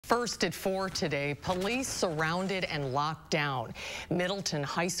First at 4 today, police surrounded and locked down Middleton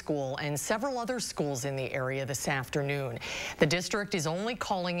High School and several other schools in the area this afternoon. The district is only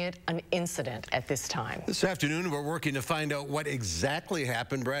calling it an incident at this time. This afternoon, we're working to find out what exactly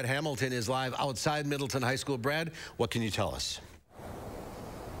happened. Brad Hamilton is live outside Middleton High School. Brad, what can you tell us?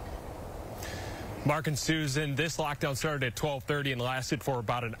 Mark and Susan, this lockdown started at 12:30 and lasted for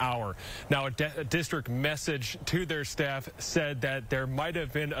about an hour. Now, a district message to their staff said that there might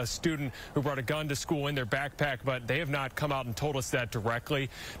have been a student who brought a gun to school in their backpack, but they have not come out and told us that directly.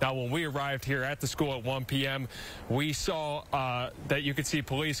 Now, when we arrived here at the school at 1 p.m., we saw that you could see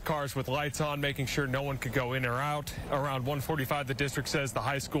police cars with lights on, making sure no one could go in or out. Around 1:45, the district says the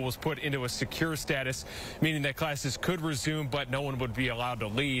high school was put into a secure status, meaning that classes could resume, but no one would be allowed to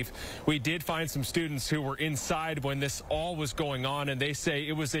leave. We did find some students who were inside when this all was going on, and they say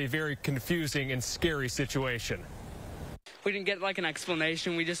it was a very confusing and scary situation. We didn't get like an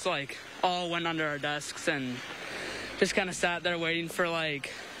explanation. We just all went under our desks and just kind of sat there waiting for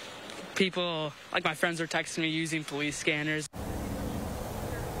people, my friends were texting me using police scanners.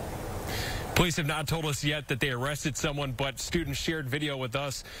 Police have not told us yet that they arrested someone, but students shared video with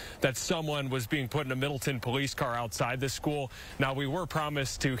us that someone was being put in a Middleton police car outside the school. Now, we were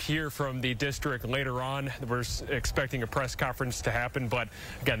promised to hear from the district later on. We're expecting a press conference to happen, but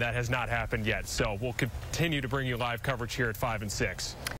again, that has not happened yet. So we'll continue to bring you live coverage here at 5 and 6.